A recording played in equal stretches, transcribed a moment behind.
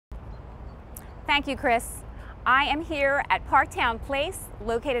Thank you, Chris. I am here at Towne Place,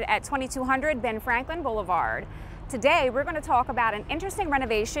 located at 2200 Ben Franklin Boulevard. Today, we're going to talk about an interesting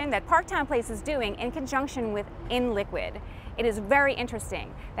renovation that Towne Place is doing in conjunction with In Liquid. It is very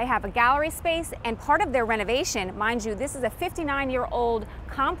interesting. They have a gallery space, and part of their renovation, mind you, this is a 59-year-old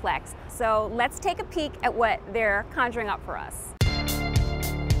complex. So let's take a peek at what they're conjuring up for us.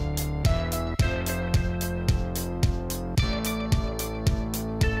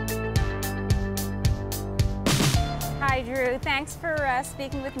 Hi, Drew. Thanks for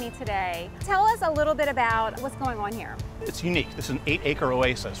speaking with me today. Tell us a little bit about what's going on here. It's unique. This is an 8-acre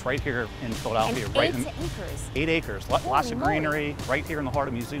oasis right here in Philadelphia. And right 8 acres? 8 acres. Lots of greenery right here in the heart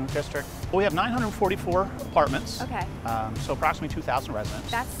of Museum District. Well, we have 944 apartments. Okay. So approximately 2,000 residents.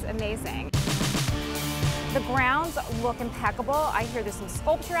 That's amazing. The grounds look impeccable. I hear there's some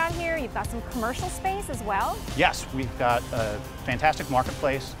sculpture out here. You've got some commercial space as well. Yes, we've got a fantastic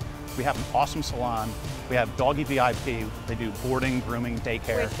marketplace. We have an awesome salon. We have doggy VIP. They do boarding, grooming,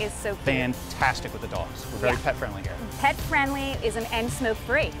 daycare. Which is so cute. Fantastic with the dogs. We're very pet friendly here. Pet friendly and smoke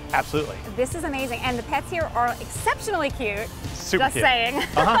free. Absolutely. This is amazing. And the pets here are exceptionally cute. Super Just cute. saying.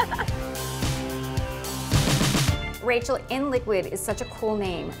 Rachel, In Liquid is such a cool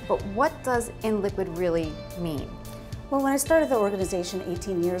name, but what does In Liquid really mean? Well, when I started the organization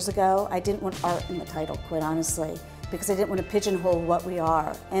 18 years ago, I didn't want art in the title, quite honestly, because I didn't want to pigeonhole what we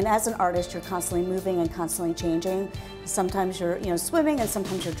are. And as an artist, you're constantly moving and constantly changing. Sometimes you're swimming and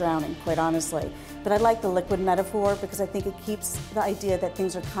sometimes you're drowning, quite honestly. But I like the liquid metaphor because I think it keeps the idea that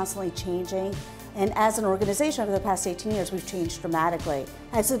things are constantly changing. And as an organization over the past 18 years, we've changed dramatically.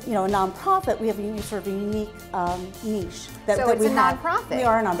 As a nonprofit, we have a sort of a unique niche that, so that it's we a have. nonprofit. We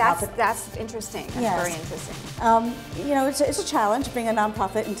are a nonprofit. That's interesting. That's yes. very interesting. It's a challenge being a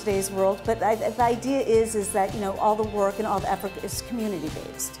nonprofit in today's world, but the idea is that all the work and all the effort is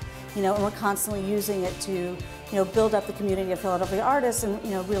community-based. And we're constantly using it to build up the community of Philadelphia artists and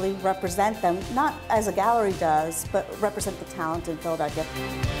really represent them, not as a gallery does, but represent the talent in Philadelphia.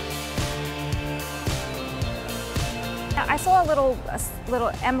 I saw a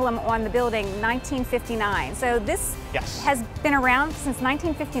little emblem on the building, 1959. So this has been around since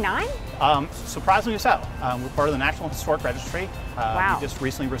 1959? Surprisingly so. We're part of the National Historic Registry. Wow. We just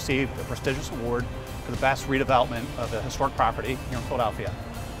recently received a prestigious award for the best redevelopment of a historic property here in Philadelphia.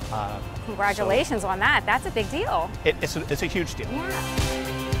 Congratulations on that. That's a big deal. It's a huge deal. Yeah.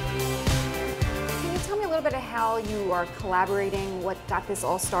 Can you tell me a little bit of how you are collaborating, what got this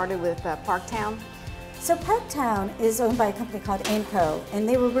all started with Towne? So Towne is owned by a company called Towne, and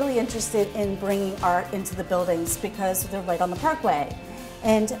they were really interested in bringing art into the buildings because they're right on the Parkway.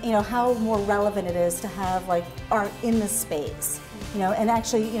 And how more relevant it is to have art in the space, and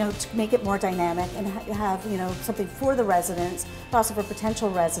actually to make it more dynamic and have something for the residents, but also for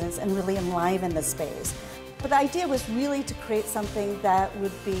potential residents, and really enliven the space. But the idea was really to create something that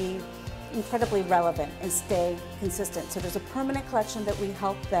would be incredibly relevant and stay consistent. So there's a permanent collection that we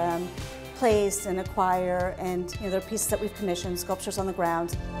help them place and acquire, and there are pieces that we've commissioned, sculptures on the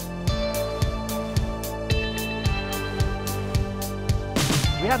ground.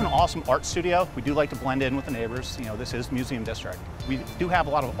 We have an awesome art studio. We do like to blend in with the neighbors. This is Museum District. We do have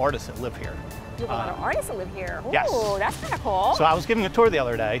a lot of artists that live here. You have a lot of artists that live here. Ooh, yes. That's kind of cool. So I was giving a tour the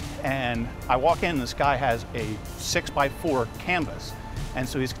other day, and I walk in, and this guy has a 6x4 canvas, and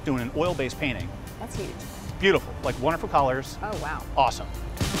so he's doing an oil-based painting. That's huge. Beautiful, wonderful colors. Oh, wow. Awesome.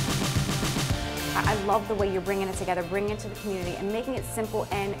 I love the way you're bringing it together, bringing it to the community, and making it simple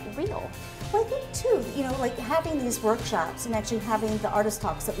and real. Well, I think too, having these workshops and actually having the artist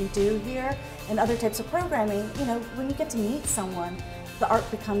talks that we do here and other types of programming, when you get to meet someone, the art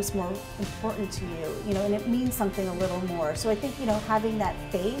becomes more important to you, and it means something a little more. So I think, having that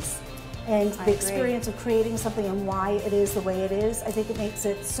face and the experience of creating something and why it is the way it is, I think it makes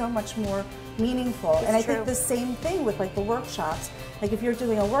it so much more meaningful. And I think the same thing with the workshops. If you're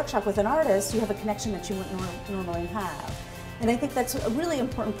doing a workshop with an artist, you have a connection that you wouldn't normally have. And I think that's a really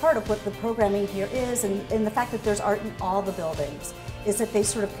important part of what the programming here is, and the fact that there's art in all the buildings, is that they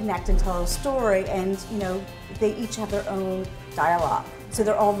sort of connect and tell a story, and they each have their own dialogue. So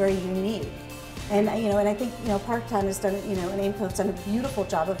they're all very unique. And and I think Towne has done and Towne's done a beautiful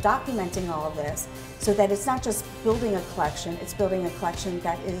job of documenting all of this, so that it's not just building a collection; it's building a collection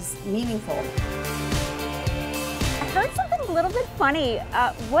that is meaningful. I heard something a little bit funny.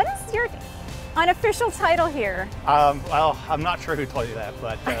 What is your unofficial title here? Well, I'm not sure who told you that,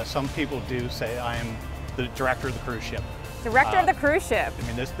 but some people do say I am the director of the cruise ship. Director of the cruise ship. I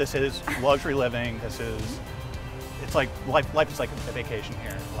mean, this is luxury living. It's like life is like a vacation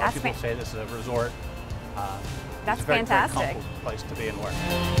here. A lot of people say this is a resort. That's it's a very, fantastic. very comfortable place to be and work.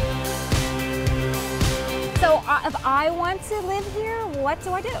 So if I want to live here, what do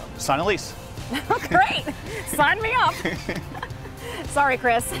I do? Sign a lease. Great, sign me up. Sorry,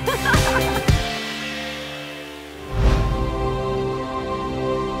 Chris.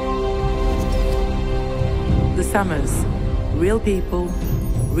 The Summers. Real people,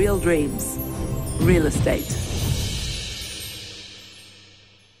 real dreams, real estate.